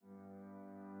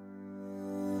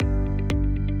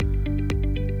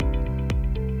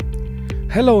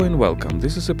Hello and welcome.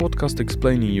 This is a podcast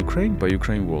explaining Ukraine by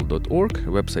ukraineworld.org,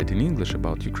 a website in English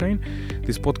about Ukraine.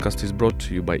 This podcast is brought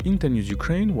to you by Internews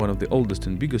Ukraine, one of the oldest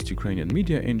and biggest Ukrainian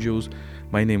media NGOs.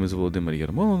 My name is Volodymyr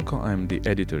Yermolenko. I am the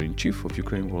editor-in-chief of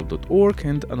ukraineworld.org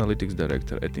and analytics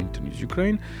director at Internews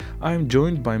Ukraine. I am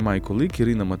joined by my colleague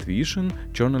Irina Matviyishin,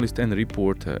 journalist and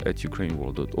reporter at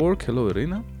ukraineworld.org. Hello,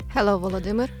 Irina. Hello,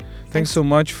 Volodymyr. Thanks so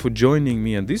much for joining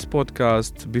me on this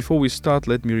podcast. Before we start,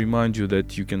 let me remind you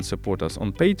that you can support us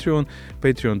on Patreon,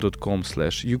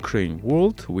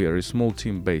 patreon.com/UkraineWorld. We are a small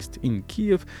team based in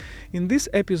Kiev. In this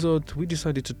episode, we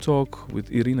decided to talk with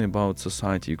Irina about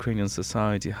society, Ukrainian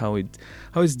society, how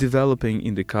it's developing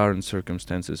in the current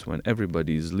circumstances when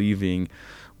everybody is living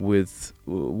with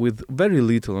very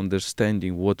little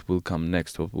understanding what will come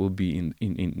next, what will be in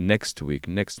next week,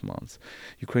 next month.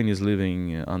 Ukraine is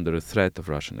living under a threat of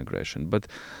Russian aggression. But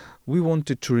we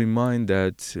wanted to remind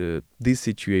that this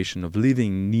situation of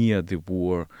living near the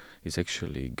war is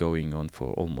actually going on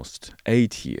for almost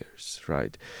 8 years,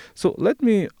 right? So let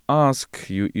me ask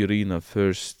you, Irina,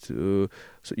 first. So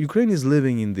Ukraine is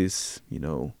living in this,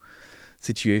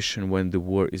 situation when the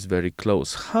war is very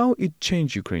close. How it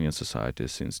changed Ukrainian society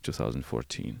since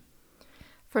 2014?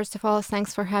 First of all,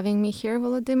 thanks for having me here,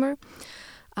 Volodymyr.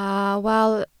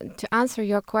 Well, to answer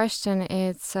your question,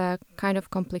 it's kind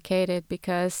of complicated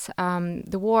because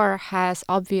the war has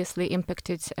obviously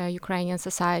impacted Ukrainian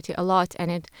society a lot,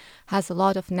 and it has a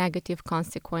lot of negative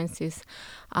consequences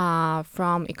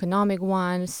from economic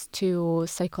ones to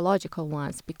psychological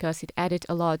ones, because it added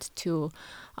a lot to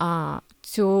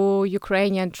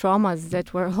Ukrainian traumas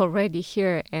that were already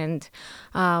here, and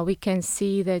we can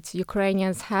see that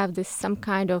Ukrainians have some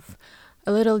kind of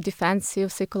a little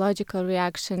defensive psychological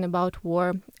reaction about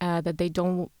war, that they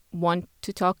don't want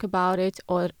to talk about it,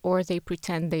 or they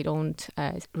pretend they don't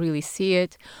really see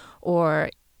it, or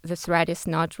the threat is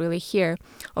not really here.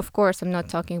 Of course, I'm not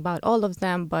talking about all of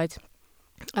them, but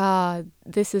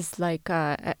this is like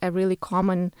a really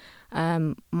common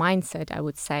mindset, I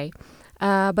would say.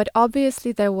 But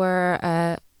obviously, there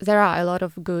are a lot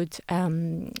of good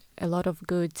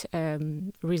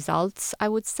results, I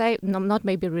would say. Not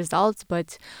maybe results,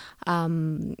 but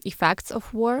effects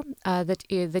of war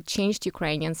that changed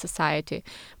Ukrainian society.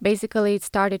 Basically, it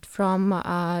started from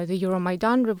the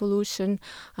Euromaidan revolution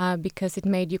because it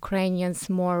made Ukrainians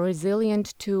more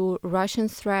resilient to Russian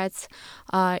threats.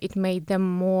 It made them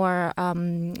more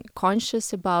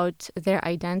conscious about their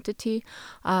identity.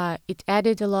 It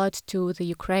added a lot to the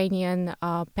Ukrainian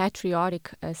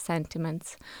patriotic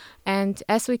sentiments. And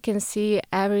as we can see,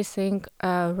 everything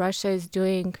Russia is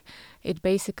doing, it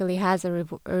basically has a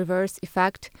reverse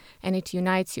effect, and it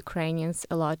unites Ukrainians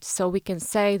a lot. So we can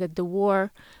say that the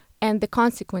war and the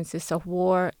consequences of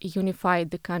war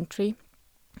unified the country.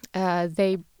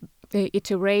 It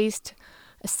erased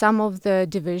some of the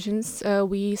divisions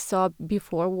we saw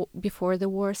before the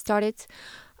war started.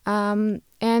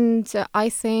 And I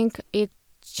think it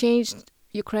changed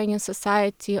Ukrainian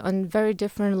society on very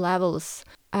different levels.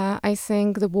 I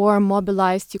think the war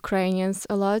mobilized Ukrainians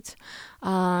a lot.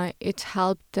 It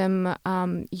helped them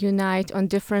unite on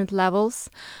different levels.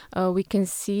 We can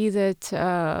see that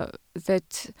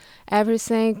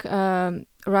everything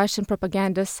Russian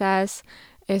propaganda says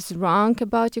is wrong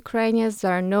about Ukrainians.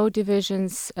 There are no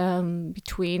divisions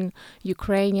between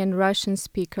Ukrainian and Russian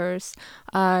speakers.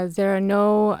 There are no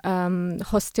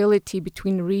hostility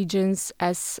between regions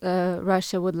as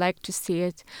Russia would like to see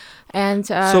it. And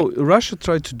so Russia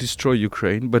tried to destroy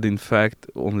Ukraine, but in fact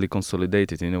only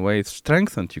consolidated. In a way, it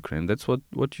strengthened Ukraine. That's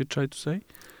what you tried to say?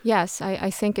 Yes,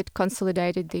 I think it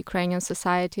consolidated the Ukrainian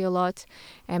society a lot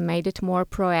and made it more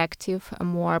proactive,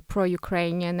 more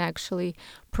pro-Ukrainian, actually,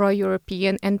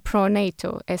 pro-European and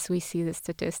pro-NATO, as we see the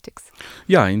statistics.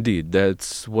 Yeah, indeed.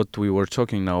 That's what we were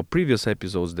talking now. Previous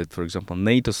episodes that, for example,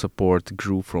 NATO support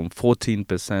grew from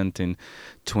 14% in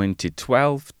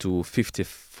 2012 to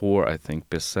 54, I think,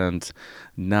 percent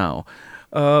now.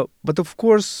 But of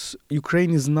course,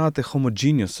 Ukraine is not a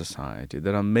homogeneous society.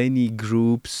 There are many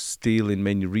groups still in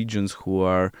many regions who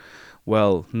are,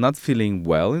 not feeling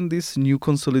well in this new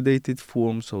consolidated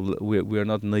form. So we are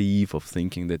not naive of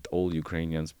thinking that all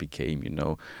Ukrainians became,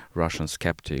 Russian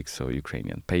skeptics or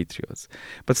Ukrainian patriots.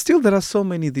 But still, there are so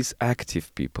many these active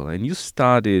people. And you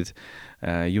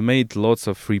made lots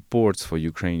of reports for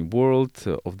Ukraine World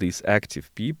of these active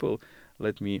people.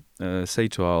 Let me say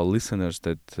to our listeners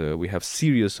that we have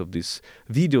series of this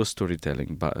video storytelling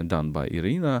done by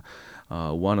Irina.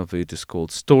 One of it is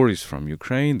called Stories from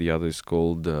Ukraine. The other is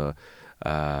called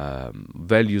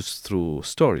Values Through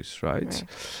Stories, right?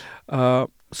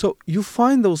 So you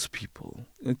find those people.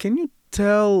 Can you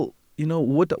tell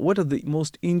what are the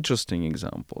most interesting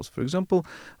examples? For example,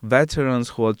 veterans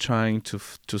who are trying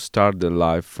to start their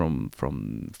life from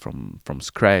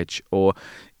scratch, or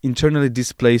internally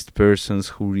displaced persons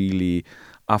who really,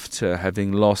 after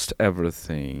having lost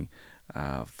everything,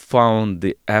 found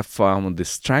the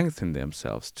strength in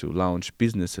themselves to launch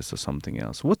businesses or something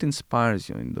else. What inspires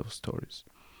you in those stories?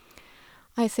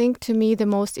 I think to me the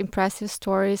most impressive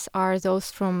stories are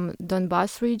those from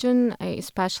Donbas region,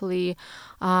 especially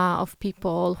of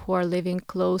people who are living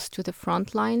close to the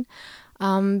front line.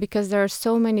 Because there are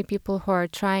so many people who are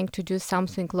trying to do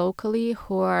something locally,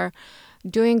 who are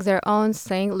doing their own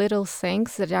little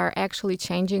things that are actually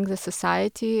changing the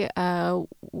society,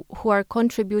 who are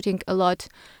contributing a lot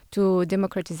to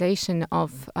democratization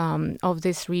of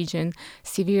this region,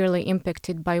 severely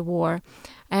impacted by war.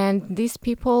 And these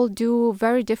people do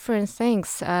very different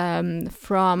things,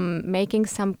 from making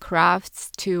some crafts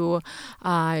to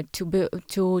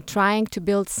trying to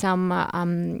build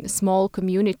some small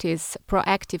communities,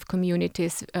 proactive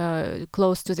communities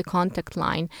close to the contact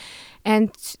line.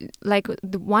 And like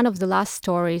one of the last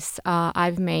stories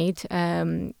I've made,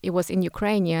 it was in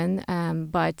Ukrainian,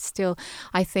 but still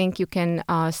I think you can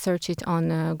search it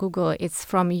on Google. It's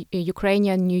from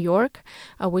Ukrainian New York,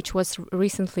 which was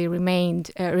recently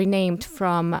renamed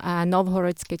from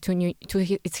Novhorodsk to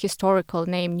its historical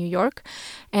name, New York.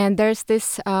 And there's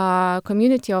this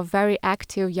community of very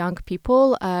active young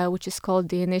people, which is called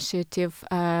the Initiative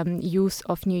Youth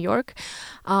of New York.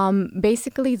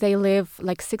 Basically, they live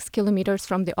like 6 kilometers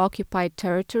from the occupied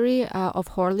territory of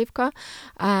Horlivka,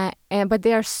 but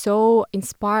they are so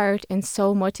inspired and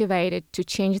so motivated to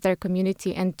change their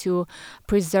community and to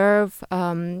preserve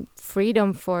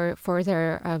freedom for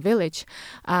their village.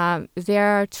 They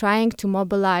are trying to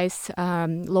mobilize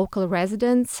local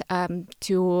residents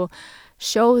to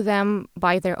show them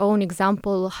by their own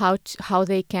example how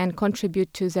they can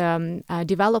contribute to the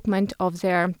development of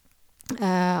their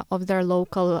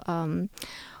local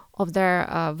of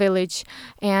their village,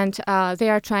 and they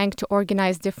are trying to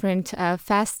organize different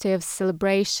festive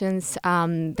celebrations.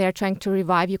 They are trying to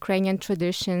revive Ukrainian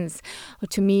traditions.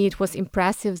 To me, it was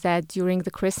impressive that during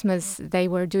the Christmas they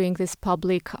were doing this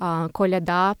public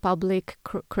kolyada, public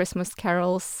Christmas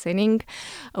carols singing,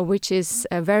 which is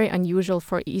very unusual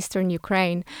for Eastern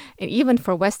Ukraine and even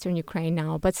for Western Ukraine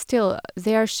now. But still,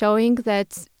 they are showing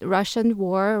that Russian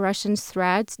war, Russian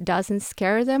threat doesn't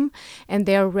scare them, and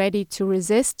they are ready to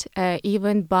resist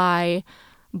even by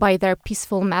their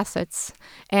peaceful methods.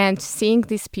 And seeing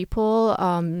these people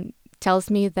tells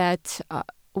me that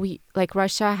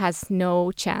Russia has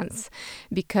no chance,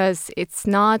 because it's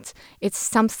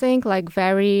something like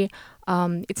very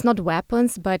it's not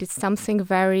weapons, but it's something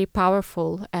very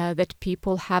powerful that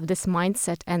people have this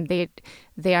mindset, and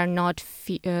they are not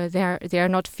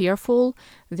fearful.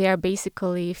 They are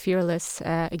basically fearless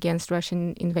against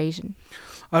Russian invasion.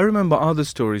 I remember other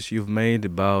stories you've made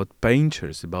about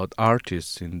painters, about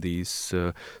artists in these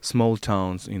small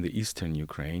towns in the eastern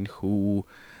Ukraine who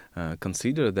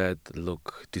consider that,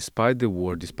 look, despite the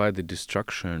war, despite the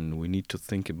destruction, we need to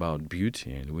think about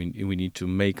beauty, and we need to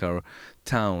make our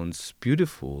towns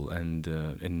beautiful and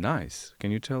nice.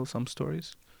 Can you tell some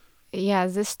stories? Yeah,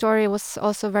 this story was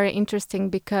also very interesting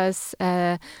because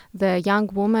the young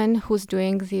woman who's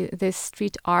doing this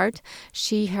street art,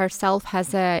 she herself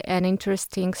has an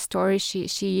interesting story.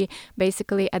 She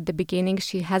basically at the beginning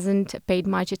she hasn't paid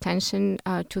much attention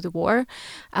to the war,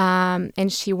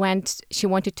 and she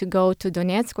wanted to go to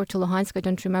Donetsk or to Luhansk. I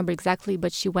don't remember exactly,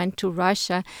 but she went to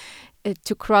Russia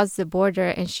to cross the border,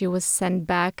 and she was sent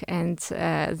back, and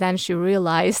then she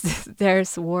realized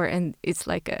there's war and it's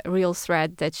like a real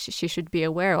threat that she should be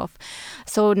aware of.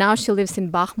 So now she lives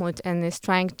in Bakhmut and is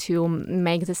trying to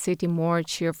make the city more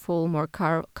cheerful, more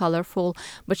colorful,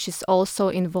 but she's also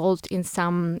involved in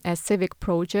some civic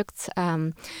projects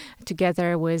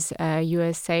together with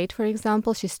USAID, for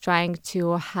example. She's trying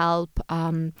to help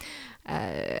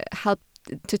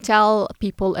to tell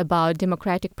people about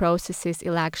democratic processes,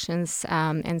 elections,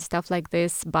 and stuff like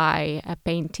this by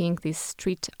painting these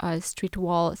street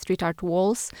art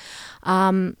walls.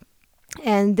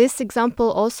 And this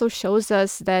example also shows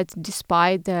us that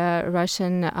despite the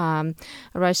Russian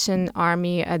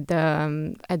army at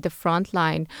the front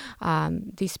line,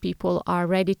 these people are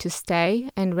ready to stay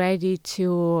and ready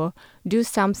to do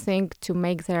something to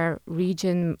make their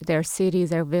region, their city,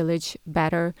 their village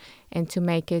better, and to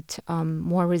make it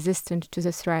more resistant to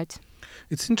the threat.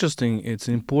 It's interesting, it's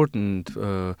important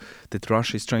that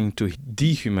Russia is trying to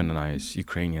dehumanize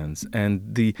Ukrainians, and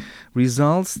the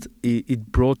results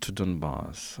it brought to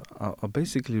Donbass are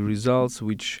basically results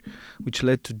which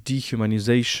led to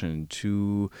dehumanization,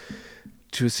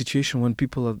 to a situation when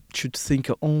people should think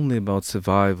only about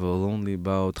survival, only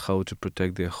about how to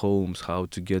protect their homes, how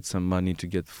to get some money to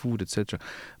get food, etc.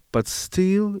 But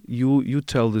still, you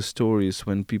tell the stories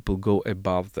when people go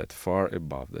above that, far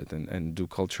above that, and do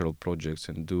cultural projects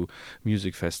and do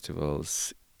music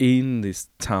festivals in these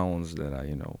towns that are,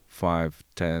 5,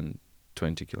 10,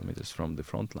 20 kilometers from the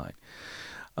front line.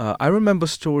 I remember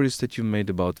stories that you made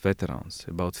about veterans,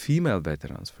 about female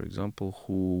veterans, for example,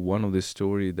 one of the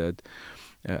story that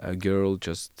a girl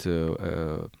just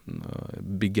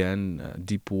began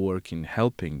deep work in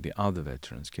helping the other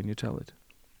veterans. Can you tell it?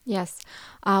 Yes.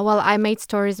 Well, I made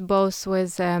stories both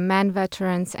with men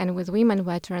veterans and with women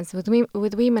veterans.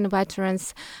 With women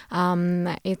veterans,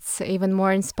 it's even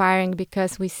more inspiring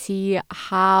because we see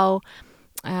how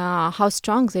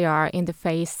strong they are in the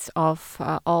face of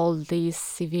all these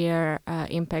severe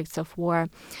impacts of war.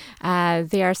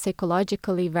 They are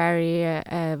psychologically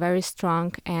very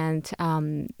strong, and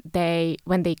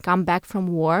when they come back from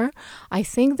war, I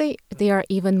think they are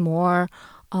even more.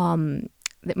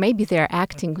 Maybe they're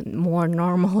acting more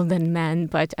normal than men,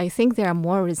 but I think they are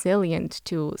more resilient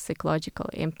to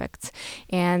psychological impacts.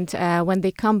 And when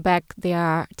they come back, they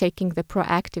are taking the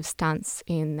proactive stance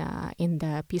in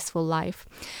the peaceful life.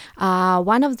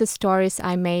 One of the stories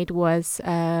I made was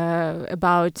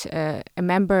about a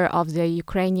member of the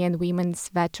Ukrainian women's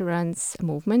veterans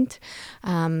movement.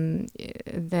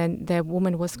 The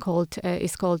woman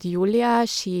is called Yulia.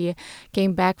 She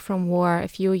came back from war a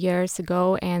few years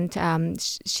ago, and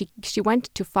she went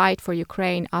to fight for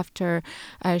Ukraine after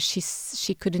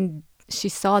she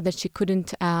saw that she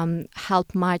couldn't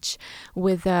help much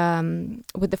with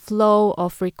the flow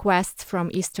of requests from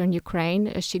Eastern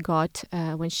Ukraine she got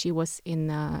when she was in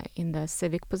the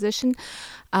civic position,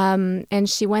 and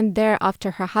she went there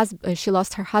after she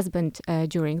lost her husband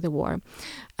during the war.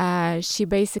 She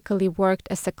basically worked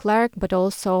as a clerk, but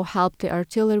also helped the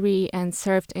artillery and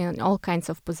served in all kinds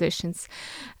of positions.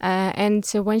 And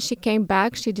so when she came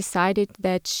back, she decided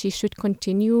that she should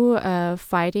continue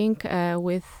fighting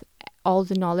with all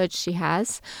the knowledge she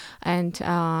has and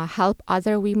help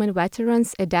other women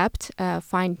veterans adapt,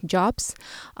 find jobs,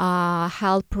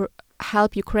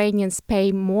 help Ukrainians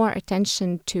pay more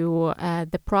attention to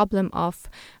the problem of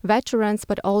veterans,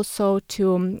 but also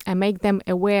to make them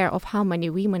aware of how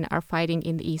many women are fighting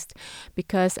in the East.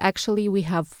 Because actually we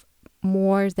have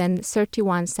more than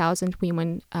 31,000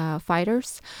 women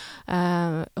fighters,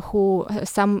 who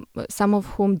some of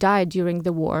whom died during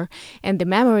the war, and the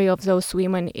memory of those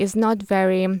women is not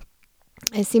very.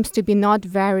 It seems to be not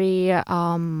very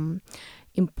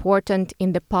important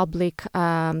in the public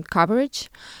coverage.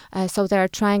 So they are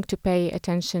trying to pay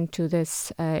attention to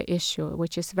this issue,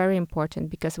 which is very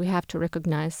important because we have to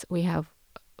recognize we have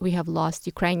lost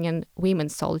Ukrainian women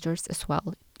soldiers as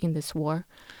well in this war.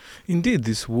 Indeed,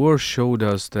 this war showed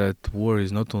us that war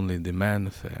is not only the man's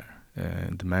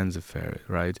affair,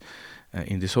 right?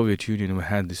 In the Soviet Union, we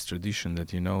had this tradition that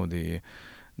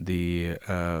the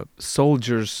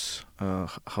soldiers'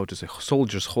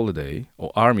 soldiers' holiday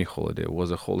or army holiday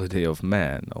was a holiday of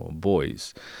men or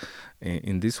boys.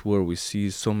 In this war, we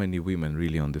see so many women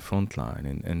really on the front line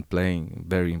and playing a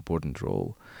very important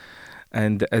role.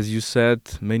 And as you said,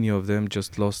 many of them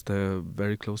just lost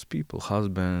very close people,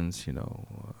 husbands,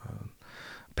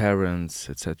 parents,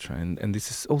 etc. And this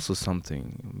is also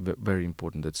something very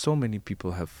important, that so many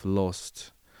people have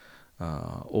lost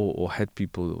or had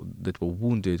people that were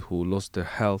wounded who lost their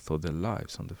health or their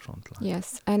lives on the front line.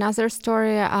 Yes. Another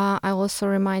story I also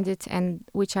reminded, and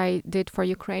which I did for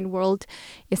Ukraine World,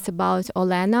 is about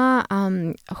Olena,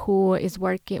 who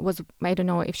I don't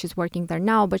know if she's working there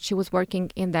now, but she was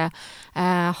working in the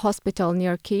hospital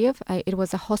near Kiev. It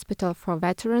was a hospital for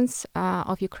veterans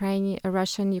of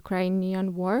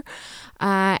Russian-Ukrainian war.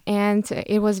 And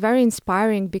it was very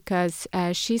inspiring because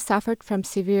she suffered from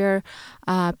severe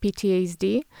PTSD,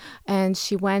 and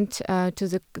she went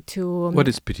to What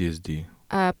is PTSD?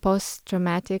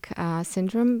 Post-traumatic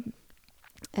syndrome,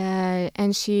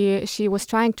 and she was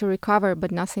trying to recover,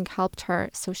 but nothing helped her.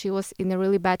 So she was in a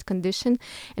really bad condition,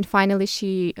 and finally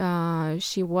she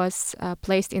was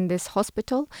placed in this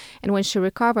hospital. And when she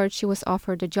recovered, she was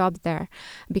offered a job there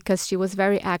because she was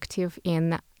very active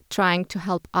in trying to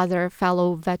help other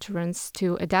fellow veterans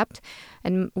to adapt.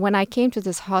 And when I came to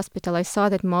this hospital, I saw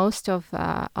that most of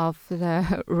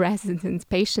the residents,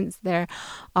 patients there,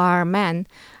 are men.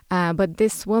 But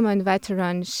this woman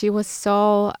veteran, she was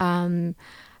so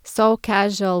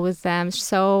casual with them,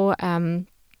 so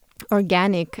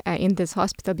organic in this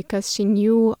hospital because she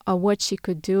knew what she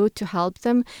could do to help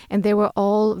them, and they were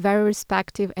all very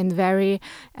respectful and very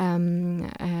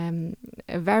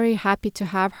happy to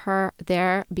have her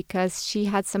there because she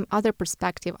had some other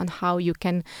perspective on how you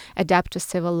can adapt to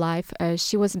civil life.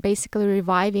 She was basically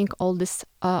reviving all this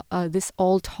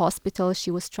old hospital.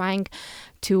 She was trying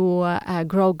to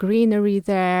grow greenery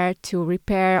there, to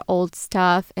repair old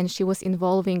stuff, and she was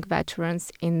involving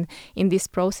veterans in these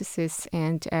processes.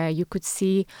 And you could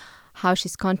see how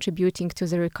she's contributing to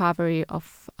the recovery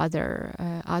of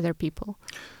other people.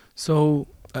 So,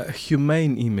 a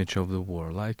humane image of the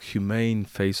war, like humane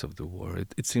face of the war.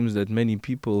 It seems that many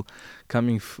people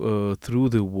coming through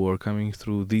the war, coming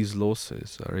through these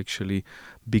losses, are actually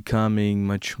becoming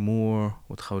much more,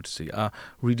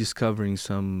 rediscovering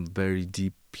some very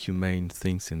deep humane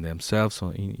things in themselves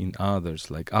or in others,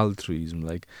 like altruism,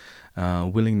 like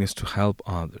willingness to help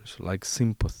others, like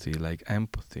sympathy, like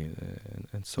empathy,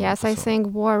 and so on. Yes, I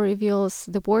think war reveals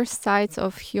the worst sides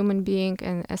of human being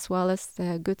and as well as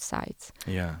the good sides.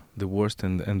 Yeah, the worst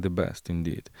and the best,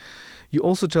 indeed. You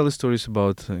also tell us stories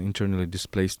about internally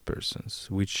displaced persons,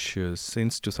 which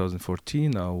since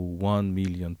 2014 are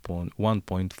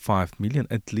 1.5 million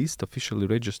at least officially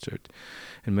registered.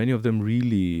 And many of them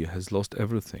really has lost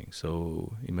everything.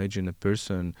 So imagine a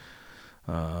person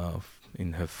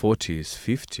in her 40s,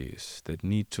 50s that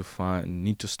need to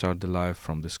start the life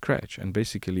from the scratch. And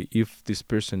basically, if this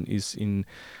person is in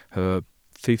her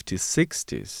 50s,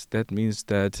 60s, that means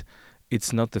that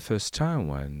it's not the first time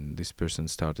when this person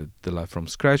started the life from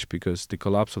scratch, because the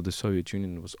collapse of the Soviet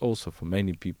Union was also for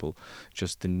many people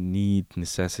just the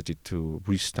necessity to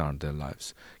restart their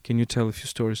lives. Can you tell a few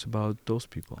stories about those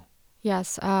people?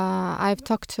 Yes, I've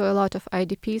talked to a lot of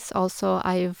IDPs. Also,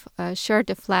 I've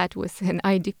shared a flat with an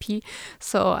IDP,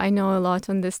 so I know a lot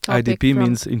on this topic. IDP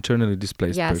means internally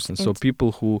displaced persons. So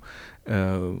people who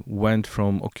went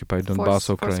from occupied Donbass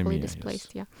or Crimea. Forcefully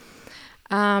displaced, yes.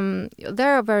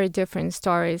 There are very different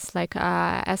stories. Like,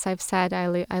 as I've said,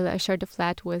 I shared a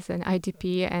flat with an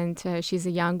IDP, and she's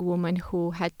a young woman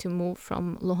who had to move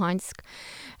from Luhansk,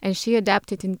 and she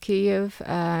adapted in Kyiv.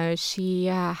 She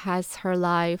has her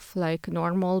life like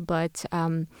normal, but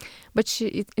an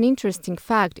interesting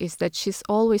fact is that she's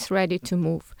always ready to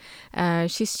move.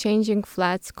 She's changing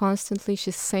flats constantly.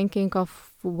 She's thinking of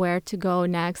where to go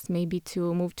next, maybe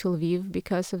to move to Lviv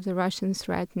because of the Russian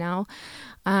threat now.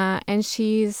 And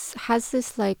has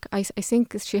this, like, I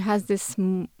think she has this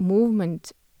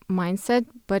movement mindset,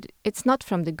 but it's not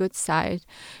from the good side.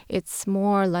 It's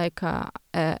more like a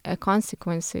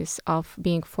consequences of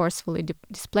being forcefully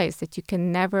displaced, that you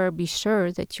can never be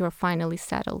sure that you're finally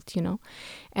settled,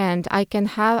 And I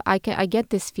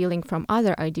get this feeling from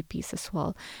other IDPs as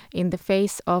well. In the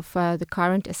face of the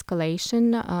current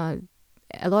escalation,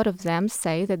 a lot of them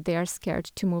say that they are scared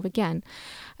to move again.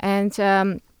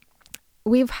 And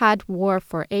we've had war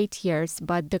for 8 years,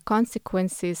 but the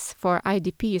consequences for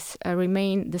IDPs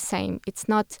remain the same. It's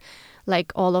not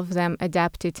like all of them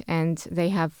adapted and they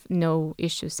have no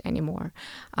issues anymore.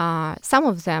 Some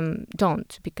of them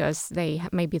don't, because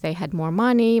maybe they had more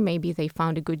money, maybe they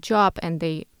found a good job and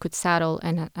they could settle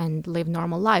and live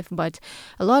normal life. But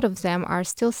a lot of them are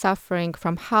still suffering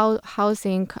from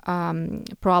housing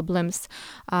problems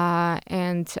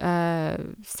and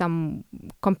some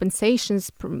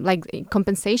compensations.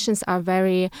 Compensations are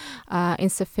very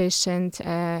insufficient,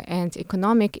 and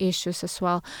economic issues as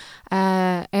well.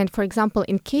 And for example,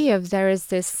 in Kyiv, there is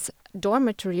this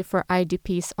dormitory for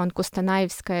IDPs on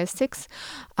Kostanaevskaya 6,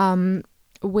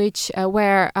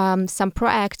 where some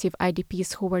proactive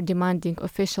IDPs who were demanding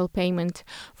official payment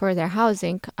for their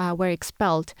housing were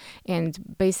expelled, and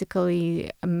basically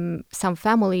some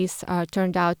families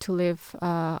turned out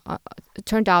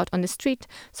on the street,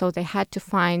 so they had to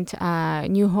find a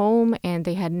new home, and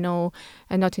they had not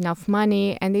enough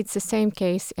money. And it's the same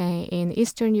case in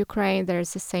eastern Ukraine.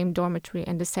 There's the same dormitory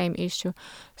and the same issue.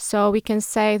 So we can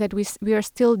say that we are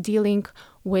still dealing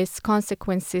with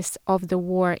consequences of the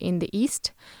war in the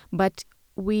east, but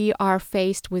we are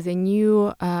faced with a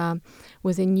new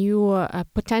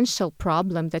potential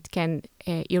problem that can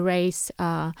erase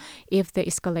if the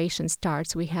escalation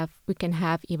starts. We can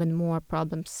have even more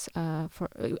problems. For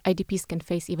IDPs can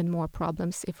face even more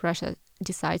problems if Russia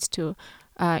decides to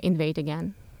invade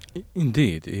again.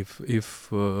 Indeed, if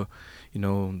the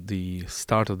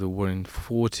start of the war in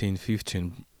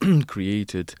 14-15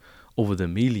 created over the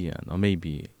million or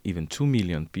maybe even 2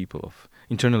 million people of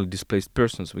internally displaced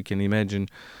persons, we can imagine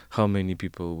how many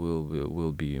people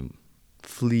will be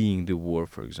fleeing the war,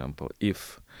 for example,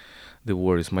 if the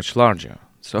war is much larger.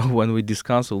 So when we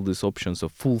discuss all these options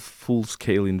of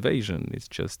full-scale invasion, it's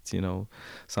just,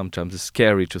 sometimes it's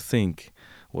scary to think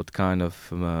what kind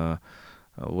of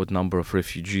what number of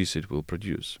refugees it will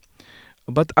produce.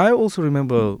 But I also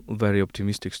remember very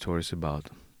optimistic stories about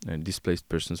displaced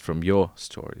persons from your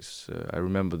stories. I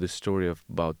remember this story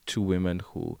about two women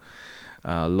who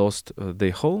lost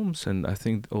their homes and I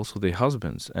think also their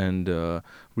husbands, and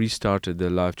restarted their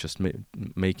life just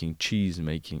making cheese,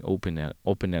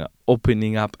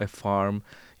 opening up a farm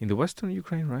in the western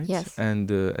Ukraine, right? Yes. And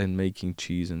making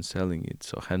cheese and selling it,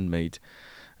 so handmade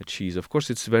cheese. Of course,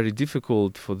 it's very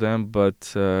difficult for them,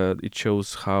 but it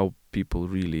shows how people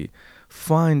really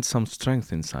find some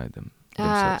strength inside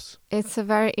themselves. It's a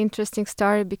very interesting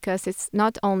story because it's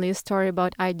not only a story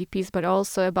about IDPs, but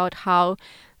also about how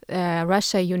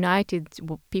Russia united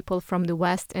people from the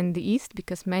West and the East,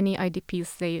 because many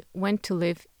IDPs, they went to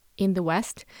live in the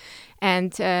West.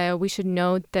 And we should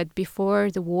note that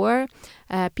before the war,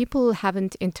 people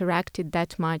haven't interacted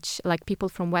that much, like people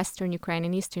from Western Ukraine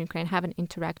and Eastern Ukraine haven't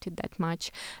interacted that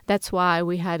much. That's why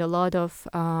we had a lot of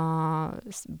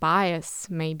bias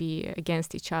maybe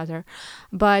against each other.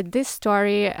 But this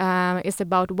story is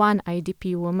about one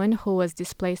IDP woman who was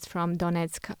displaced from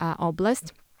Donetsk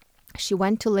Oblast. She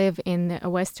went to live in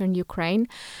Western Ukraine,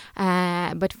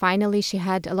 but finally she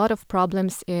had a lot of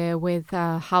problems with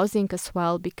housing as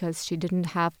well, because she didn't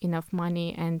have enough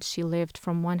money and she lived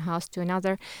from one house to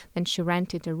another. Then she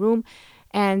rented a room,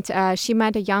 and she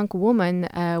met a young woman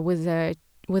with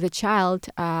a child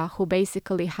who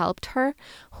basically helped her,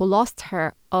 who lost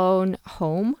her own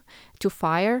home to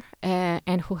fire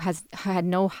and who had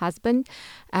no husband,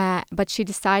 but she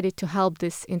decided to help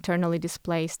this internally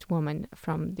displaced woman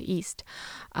from the East.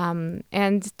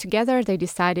 And together they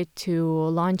decided to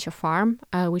launch a farm,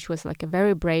 which was like a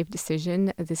very brave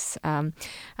decision. This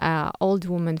old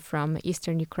woman from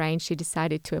Eastern Ukraine, she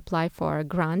decided to apply for a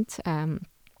grant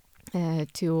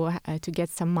to get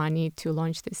some money to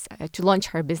launch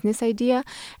her business idea,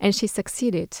 and she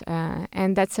succeeded.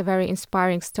 And that's a very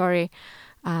inspiring story,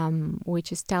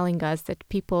 which is telling us that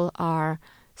people are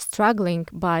struggling,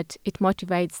 but it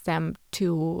motivates them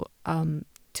to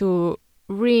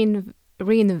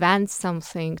reinvent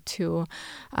something, to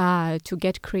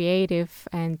get creative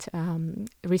and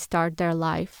restart their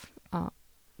life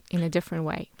in a different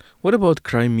way. What about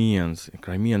Crimeans,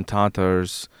 Crimean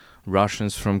Tatars,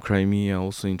 Russians from Crimea?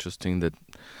 Also interesting that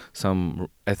some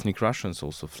ethnic Russians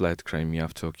also fled Crimea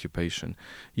after occupation.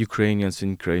 Ukrainians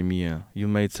in Crimea. You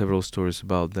made several stories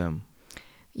about them.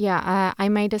 Yeah, I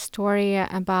made a story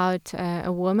about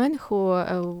a woman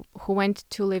who went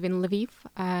to live in Lviv.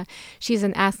 She's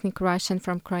an ethnic Russian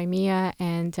from Crimea,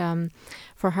 and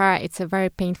for her, it's a very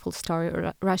painful story.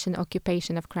 Russian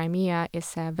occupation of Crimea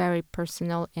is very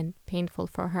personal and painful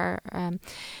for her.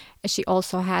 She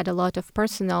also had a lot of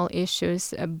personal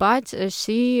issues, but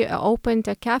she opened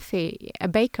a cafe, a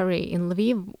bakery in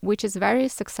Lviv, which is very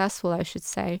successful, I should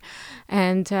say,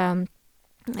 and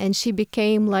she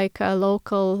became like a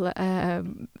local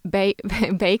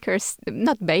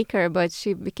not baker, but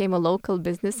she became a local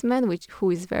businessman,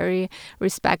 who is very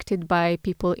respected by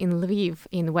people in Lviv,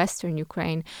 in Western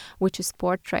Ukraine, which is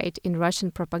portrayed in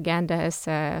Russian propaganda as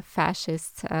a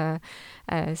fascist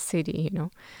city,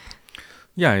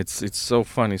 Yeah, it's so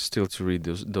funny still to read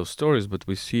those stories, but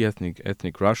we see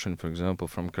ethnic Russian, for example,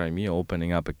 from Crimea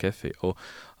opening up a cafe, or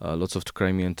lots of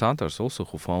Crimean Tatars also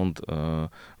who found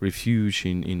refuge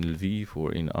in Lviv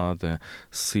or in other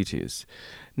cities.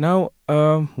 Now,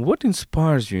 what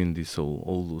inspires you in this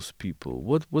all those people?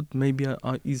 What maybe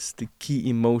is the key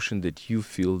emotion that you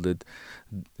feel that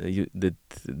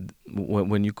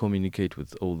when you communicate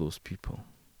with all those people?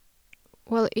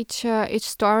 Well, each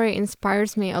story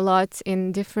inspires me a lot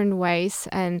in different ways,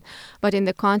 but in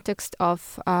the context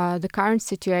of the current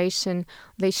situation,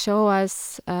 they show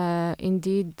us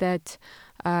indeed that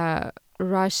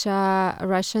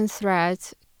Russian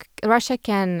threat. Russia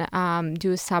can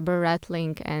do saber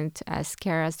rattling and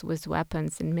scare us with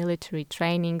weapons and military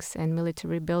trainings and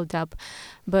military buildup,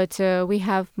 but we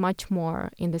have much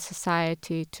more in the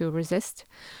society to resist.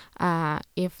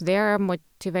 If their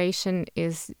motivation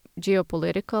is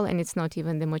geopolitical, and it's not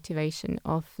even the motivation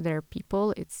of their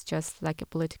people, it's just like a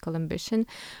political ambition.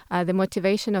 The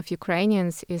motivation of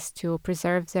Ukrainians is to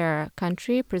preserve their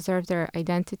country, preserve their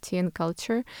identity and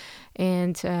culture,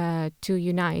 and to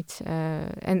unite.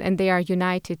 And they are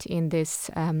united in this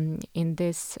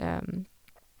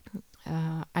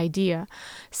idea.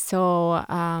 So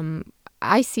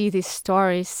I see these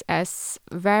stories as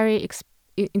very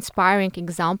inspiring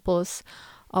examples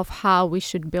of how we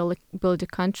should build a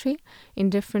country in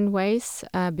different ways,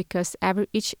 because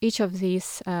each of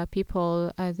these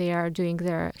people they are doing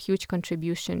their huge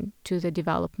contribution to the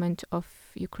development of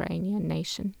Ukrainian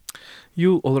nation.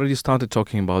 You already started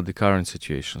talking about the current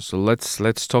situation, so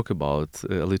let's talk about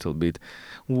a little bit.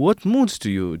 What moods do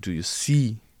you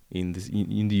see in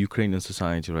the Ukrainian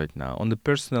society right now, on the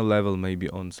personal level, maybe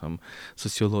on some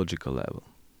sociological level?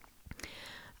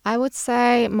 I would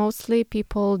say mostly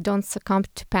people don't succumb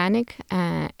to panic,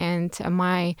 and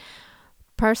my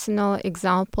personal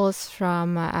examples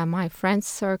from my friends'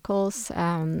 circles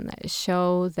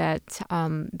show that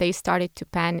they started to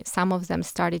panic. Some of them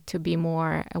started to be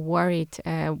more worried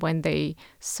when they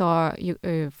saw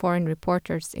foreign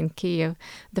reporters in Kiev,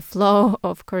 the flow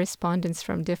of correspondence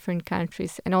from different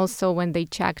countries, and also when they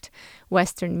checked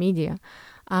Western media.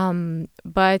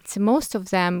 But most of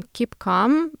them keep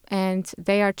calm and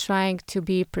they are trying to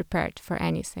be prepared for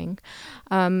anything.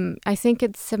 I think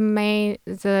it's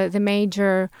the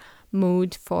major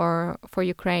mood for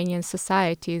Ukrainian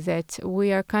society that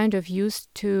we are kind of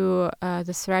used to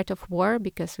the threat of war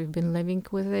because we've been living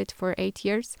with it for 8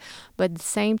 years. But at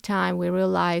the same time, we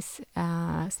realize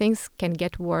things can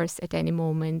get worse at any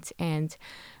moment, and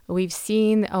we've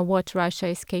seen what Russia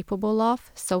is capable of,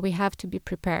 so we have to be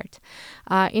prepared.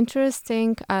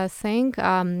 Interesting thing,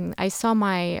 I saw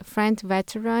my friend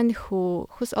veteran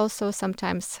who's also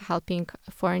sometimes helping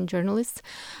foreign journalists.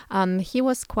 He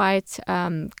was quite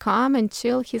calm and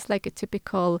chill. He's like a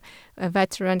typical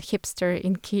veteran hipster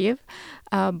in Kiev.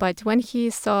 But when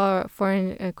he saw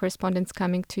foreign correspondents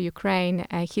coming to Ukraine,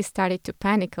 he started to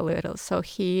panic a little. So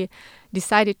he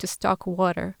decided to stock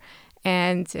water.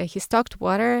 And he stocked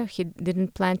water. He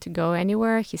didn't plan to go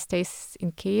anywhere. He stays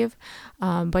in Kiev.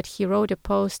 But he wrote a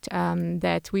post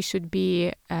that we should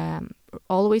be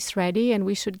always ready, and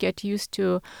we should get used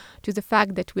to the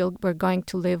fact that we're going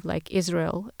to live like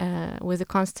Israel with a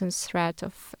constant threat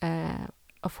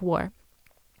of war.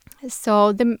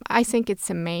 So I think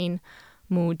it's a main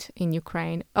mood in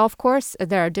Ukraine. Of course,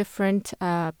 there are different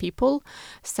people.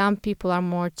 Some people are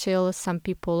more chill. Some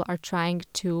people are trying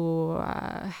to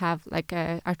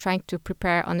are trying to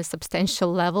prepare on a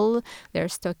substantial level. They're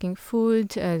stocking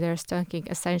food. They're stocking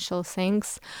essential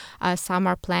things. Some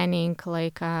are planning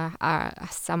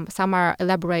some are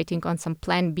elaborating on some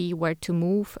plan B where to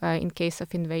move in case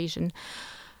of invasion.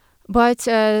 But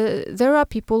there are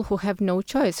people who have no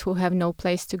choice, who have no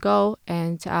place to go.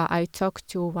 And I talked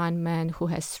to one man who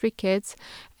has 3 kids,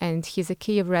 and he's a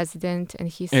Kiev resident.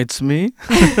 And It's me.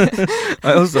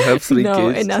 I also have 3 no,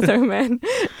 kids. Another man.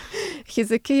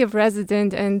 He's a Kiev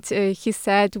resident, and he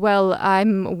said, "Well,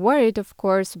 I'm worried, of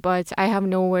course, but I have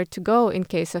nowhere to go in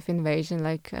case of invasion.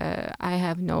 I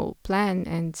have no plan,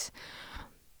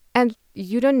 and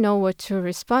you don't know what to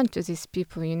respond to these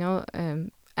people, you know."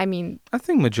 I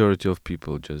think majority of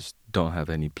people just don't have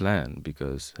any plan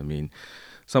because,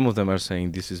 some of them are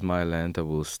saying, this is my land, I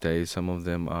will stay. Some of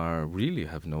them are really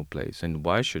have no place. And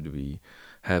why should we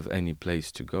have any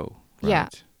place to go? Right? Yeah,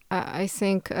 I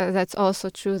think that's also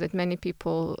true that many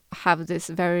people have this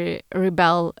very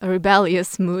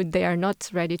rebellious mood. They are not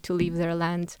ready to leave their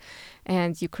land.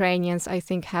 And Ukrainians, I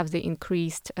think, have the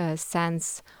increased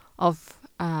sense of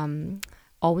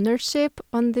ownership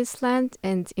on this land,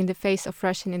 and in the face of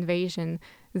Russian invasion,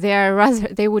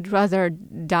 they would rather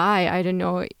die, I don't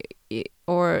know,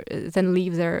 or than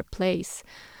leave their place.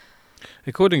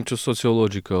 According to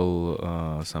sociological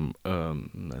some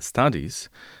studies,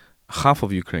 half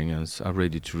of Ukrainians are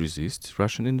ready to resist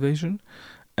Russian invasion,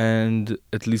 and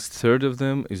at least third of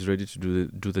them is ready to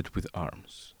do that with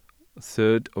arms. A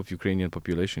third of Ukrainian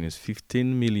population is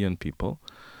 15 million people.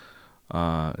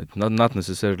 It's not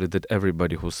necessarily that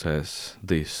everybody who says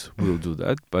this will do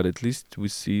that, but at least we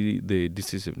see the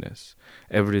decisiveness.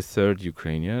 Every third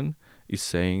Ukrainian is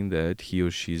saying that he or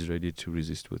she is ready to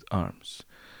resist with arms.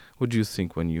 What do you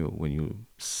think when you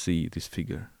see this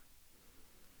figure?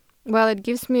 Well, it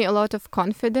gives me a lot of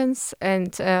confidence,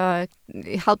 and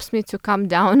it helps me to calm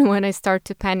down when I start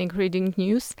to panic reading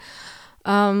news.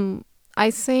 I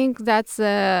think that's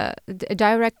a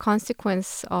direct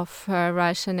consequence of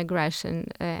Russian aggression,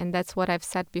 and that's what I've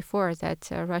said before,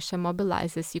 that Russia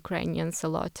mobilizes Ukrainians a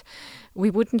lot. We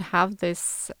wouldn't have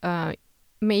this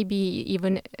maybe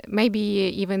even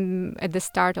at the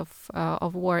start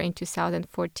of war in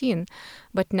 2014,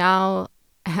 but now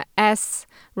as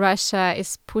Russia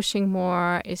is pushing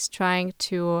more, is trying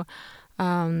to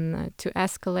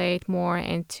escalate more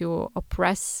and to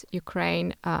oppress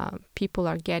Ukraine, people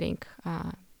are getting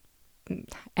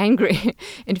angry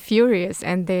and furious,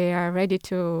 and they are ready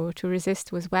to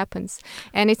resist with weapons.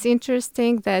 And it's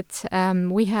interesting that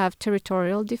we have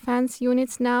territorial defense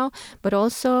units now, but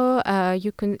also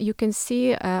you can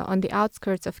see on the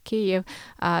outskirts of Kiev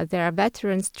there are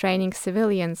veterans training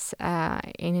civilians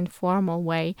in informal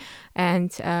way,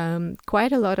 and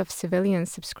quite a lot of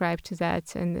civilians subscribe to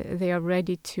that, and they are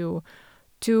ready to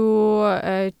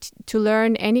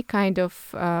learn any kind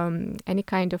of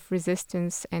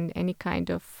resistance and any kind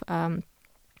of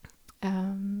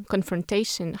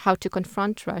confrontation, how to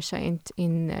confront Russia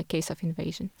in a case of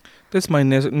invasion. That's my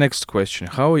next question.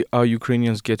 How are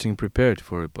Ukrainians getting prepared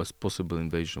for a possible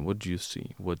invasion? What do you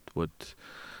see? What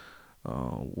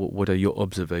are your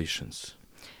observations?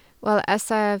 Well, as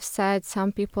I have said,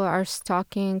 some people are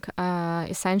stocking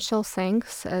essential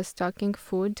things, stocking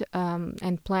food,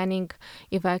 and planning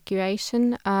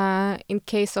evacuation in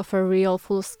case of a real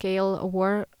full-scale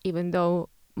war, even though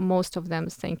most of them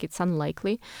think it's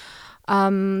unlikely.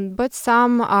 But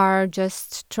some are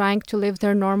just trying to live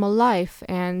their normal life,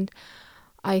 and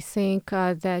I think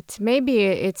that maybe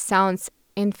it sounds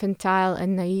infantile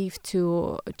and naive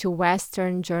to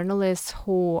Western journalists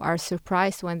who are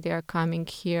surprised when they are coming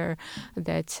here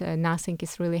that nothing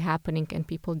is really happening and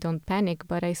people don't panic.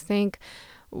 But I think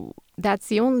that's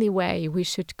the only way we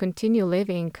should continue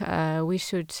living. We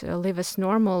should live as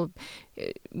normal.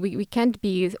 We can't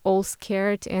be all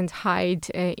scared and hide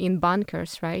in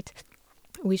bunkers, right?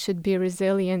 We should be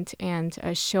resilient and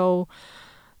show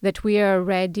that we are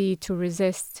ready to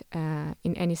resist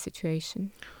in any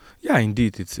situation. Yeah,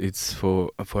 indeed, it's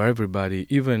for everybody.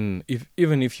 Even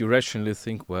if you rationally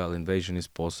think, well, invasion is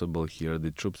possible, here are the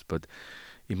troops, but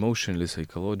emotionally,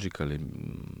 psychologically,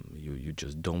 you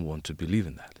just don't want to believe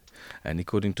in that. And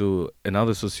according to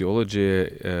another sociology,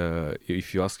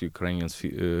 if you ask Ukrainians,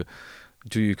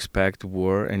 do you expect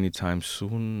war anytime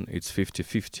soon? It's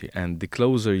 50-50. And the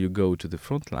closer you go to the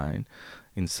front line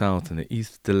in south and the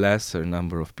east, the lesser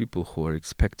number of people who are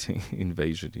expecting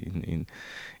invasion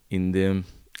in the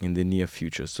near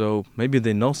future. So maybe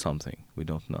they know something we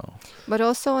don't know. But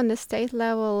also on the state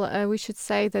level, we should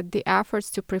say that the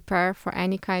efforts to prepare for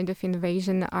any kind of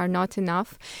invasion are not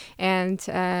enough, and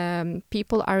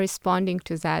people are responding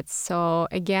to that. So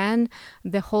again,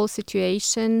 the whole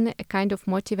situation kind of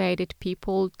motivated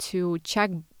people to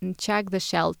check the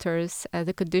shelters,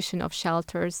 the condition of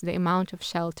shelters, the amount of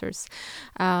shelters,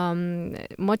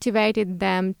 motivated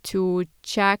them to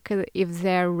check if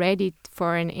they're ready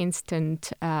for an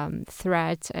instant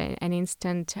threat, an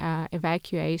instant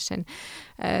evacuation.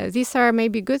 These are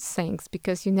maybe good things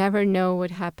because you never know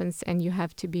what happens and you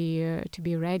have to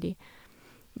be ready.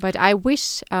 But I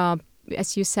wish,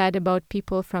 as you said about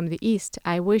people from the East,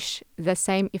 I wish the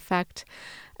same effect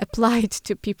applied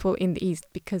to people in the East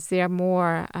because they are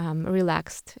more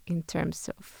relaxed in terms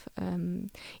of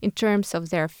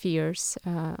their fears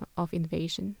of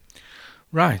invasion.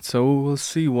 Right, so we'll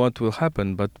see what will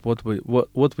happen, but what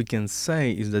we can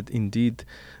say is that indeed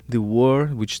the war,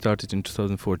 which started in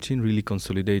 2014, really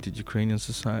consolidated Ukrainian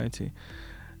society.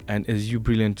 And as you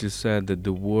brilliantly said, that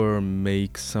the war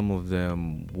makes some of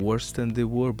them worse than they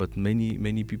were, but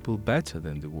many people better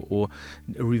than they were, or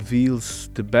reveals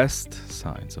the best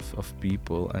signs of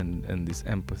people and this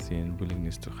empathy and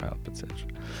willingness to help, etc.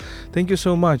 Thank you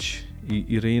so much,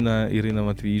 Irina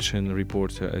Matviishin,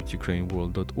 reporter at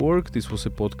ukraineworld.org. This was a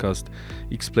podcast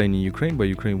explaining Ukraine by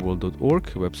ukraineworld.org,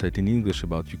 a website in English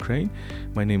about Ukraine.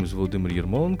 My name is Volodymyr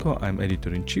Yermolenko. I'm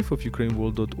editor-in-chief of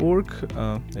ukraineworld.org,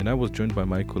 and I was joined by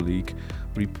my colleague,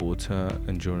 reporter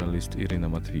and journalist Irina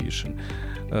Matviishin.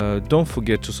 Don't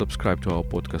forget to subscribe to our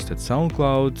podcast at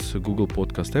SoundCloud, Google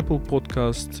Podcast, Apple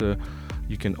Podcast.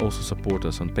 You can also support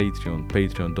us on Patreon,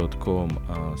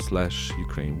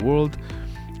 patreon.com/UkraineWorld.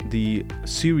 The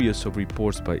series of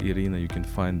reports by Irina, you can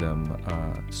find them,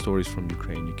 stories from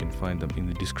Ukraine, you can find them in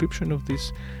the description of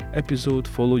this episode.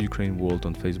 Follow Ukraine World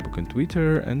on Facebook and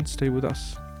Twitter and stay with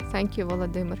us. Thank you,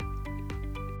 Volodymyr.